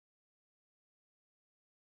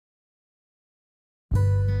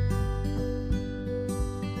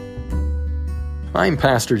I'm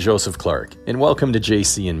Pastor Joseph Clark, and welcome to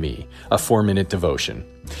JC and Me, a 4-minute devotion.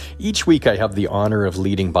 Each week I have the honor of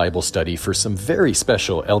leading Bible study for some very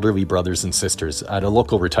special elderly brothers and sisters at a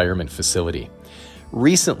local retirement facility.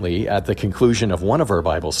 Recently, at the conclusion of one of our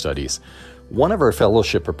Bible studies, one of our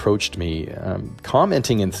fellowship approached me,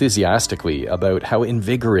 commenting enthusiastically about how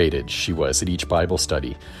invigorated she was at each Bible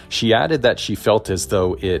study. She added that she felt as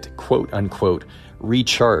though it, quote unquote,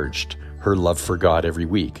 recharged her love for God every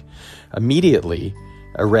week. Immediately,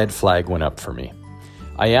 a red flag went up for me.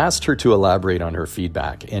 I asked her to elaborate on her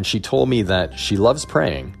feedback, and she told me that she loves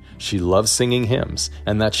praying, she loves singing hymns,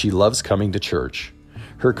 and that she loves coming to church.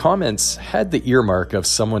 Her comments had the earmark of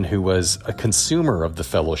someone who was a consumer of the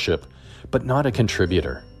fellowship, but not a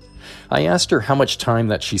contributor. I asked her how much time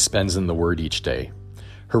that she spends in the Word each day.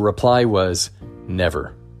 Her reply was,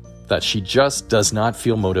 never. That she just does not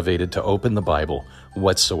feel motivated to open the Bible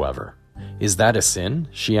whatsoever. Is that a sin?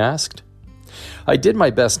 She asked. I did my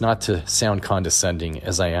best not to sound condescending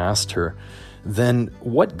as I asked her, then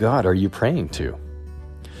what God are you praying to?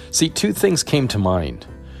 See, two things came to mind.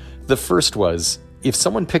 The first was, if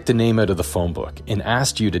someone picked a name out of the phone book and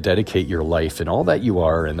asked you to dedicate your life and all that you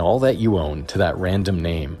are and all that you own to that random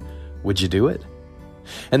name, would you do it?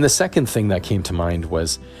 And the second thing that came to mind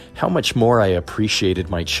was how much more I appreciated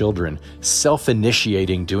my children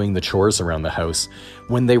self-initiating doing the chores around the house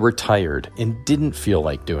when they were tired and didn't feel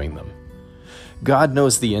like doing them. God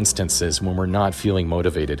knows the instances when we're not feeling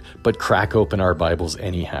motivated, but crack open our Bibles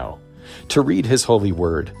anyhow, to read His holy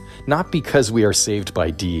word, not because we are saved by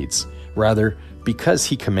deeds, rather because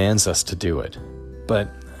He commands us to do it. But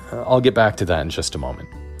I'll get back to that in just a moment.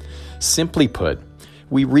 Simply put,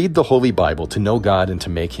 we read the Holy Bible to know God and to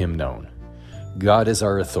make Him known. God is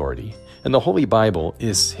our authority, and the Holy Bible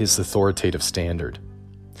is His authoritative standard.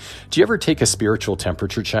 Do you ever take a spiritual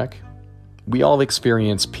temperature check? We all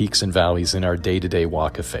experience peaks and valleys in our day-to-day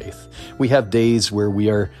walk of faith. We have days where we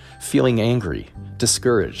are feeling angry,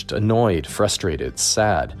 discouraged, annoyed, frustrated,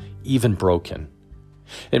 sad, even broken.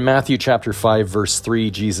 In Matthew chapter 5, verse 3,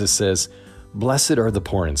 Jesus says, "Blessed are the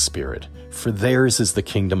poor in spirit, for theirs is the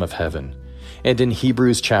kingdom of heaven." And in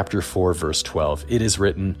Hebrews chapter 4, verse 12, it is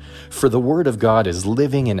written, "For the word of God is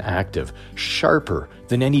living and active, sharper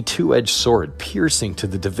than any two-edged sword, piercing to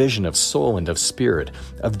the division of soul and of spirit,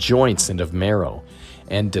 of joints and of marrow,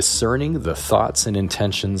 and discerning the thoughts and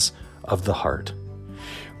intentions of the heart."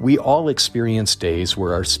 We all experience days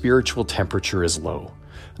where our spiritual temperature is low.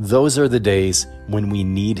 Those are the days when we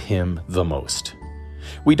need Him the most.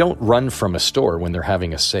 We don't run from a store when they're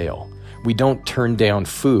having a sale. We don't turn down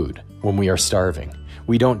food when we are starving.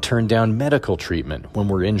 We don't turn down medical treatment when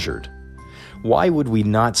we're injured. Why would we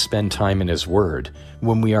not spend time in His Word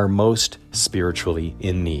when we are most spiritually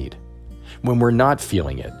in need? When we're not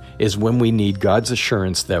feeling it is when we need God's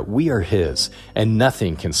assurance that we are His and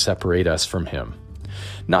nothing can separate us from Him.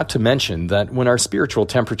 Not to mention that when our spiritual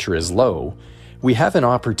temperature is low, we have an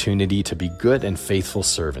opportunity to be good and faithful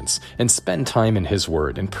servants and spend time in His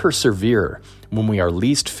Word and persevere when we are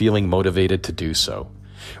least feeling motivated to do so.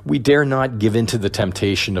 We dare not give in to the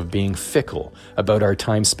temptation of being fickle about our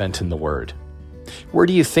time spent in the Word. Where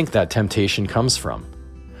do you think that temptation comes from?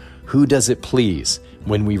 Who does it please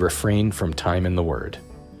when we refrain from time in the Word?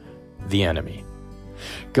 The enemy.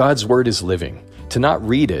 God's Word is living. To not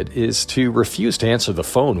read it is to refuse to answer the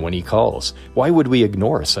phone when He calls. Why would we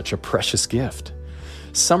ignore such a precious gift?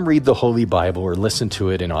 Some read the Holy Bible or listen to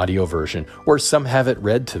it in audio version, or some have it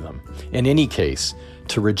read to them. In any case,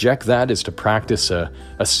 to reject that is to practice a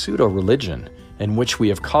pseudo-religion in which we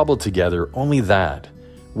have cobbled together only that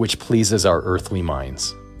which pleases our earthly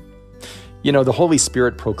minds. You know, the Holy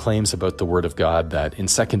Spirit proclaims about the Word of God that in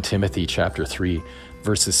 2 Timothy chapter 3,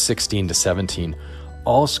 verses 16 to 17,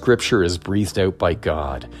 all Scripture is breathed out by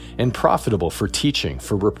God and profitable for teaching,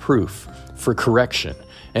 for reproof, for correction,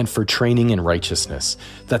 and for training in righteousness,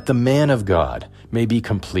 that the man of God may be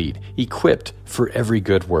complete, equipped for every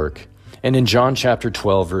good work. And in John chapter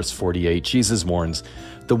 12, verse 48, Jesus warns,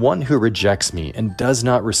 "The one who rejects me and does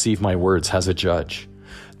not receive my words has a judge.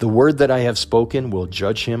 The word that I have spoken will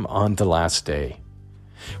judge him on the last day."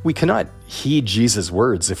 We cannot heed Jesus'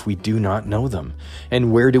 words if we do not know them.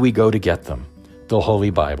 And where do we go to get them? The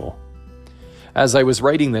Holy Bible. As I was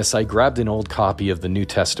writing this, I grabbed an old copy of the New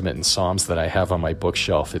Testament and Psalms that I have on my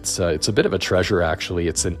bookshelf. It's a bit of a treasure, actually.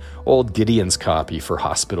 It's an old Gideon's copy for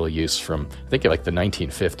hospital use from, I think, like the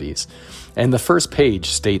 1950s. And the first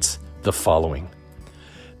page states the following: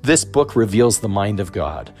 "This book reveals the mind of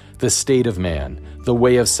God, the state of man, the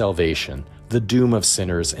way of salvation, the doom of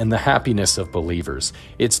sinners, and the happiness of believers.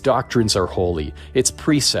 Its doctrines are holy, its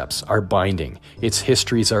precepts are binding, its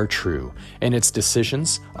histories are true, and its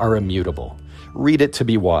decisions are immutable. Read it to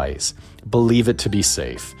be wise, believe it to be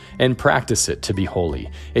safe, and practice it to be holy.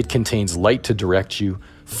 It contains light to direct you,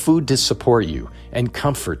 food to support you, and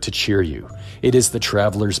comfort to cheer you. It is the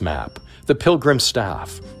traveler's map, the pilgrim's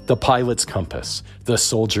staff, the pilot's compass, the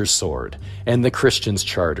soldier's sword, and the Christian's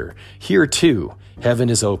charter. Here, too, heaven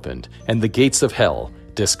is opened, and the gates of hell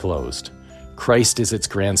disclosed. Christ is its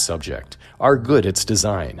grand subject, our good its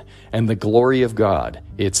design, and the glory of God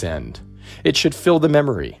its end. It should fill the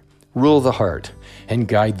memory, rule the heart, and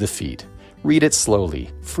guide the feet. Read it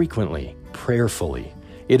slowly, frequently, prayerfully.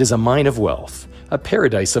 It is a mine of wealth, a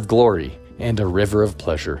paradise of glory, and a river of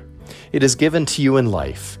pleasure. It is given to you in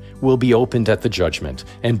life, will be opened at the judgment,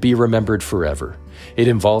 and be remembered forever. It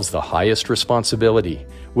involves the highest responsibility,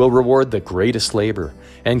 will reward the greatest labor,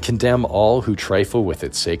 and condemn all who trifle with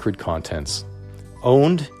its sacred contents.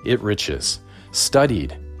 Owned, it riches.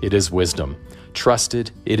 Studied, it is wisdom.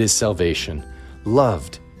 Trusted, it is salvation.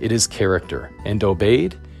 Loved, it is character. And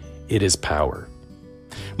obeyed, it is power.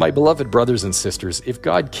 My beloved brothers and sisters, if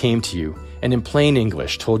God came to you and in plain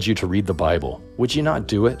English told you to read the Bible, would you not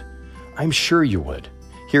do it? I'm sure you would.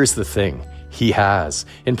 Here's the thing. He has.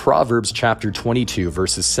 In Proverbs chapter 22,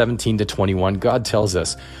 verses 17 to 21, God tells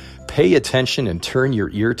us, "Pay attention and turn your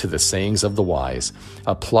ear to the sayings of the wise.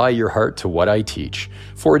 Apply your heart to what I teach,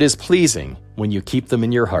 for it is pleasing when you keep them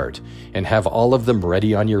in your heart and have all of them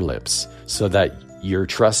ready on your lips, so that your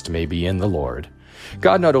trust may be in the Lord."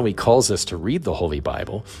 God not only calls us to read the Holy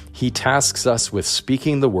Bible, He tasks us with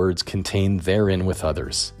speaking the words contained therein with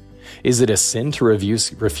others. Is it a sin to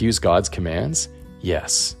refuse God's commands?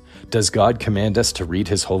 Yes. Does God command us to read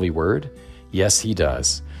His holy word? Yes, He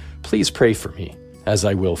does. Please pray for me, as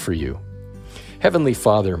I will for you. Heavenly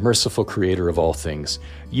Father, merciful Creator of all things,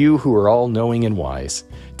 you who are all-knowing and wise,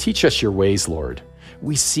 teach us your ways, Lord.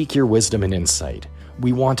 We seek your wisdom and insight.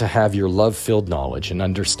 We want to have your love-filled knowledge and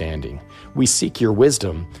understanding. We seek your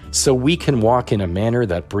wisdom so we can walk in a manner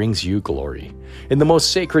that brings you glory. In the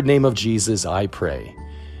most sacred name of Jesus, I pray.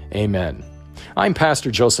 Amen. I'm Pastor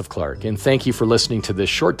Joseph Clark, and thank you for listening to this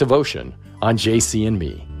short devotion on JC and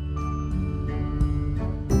Me.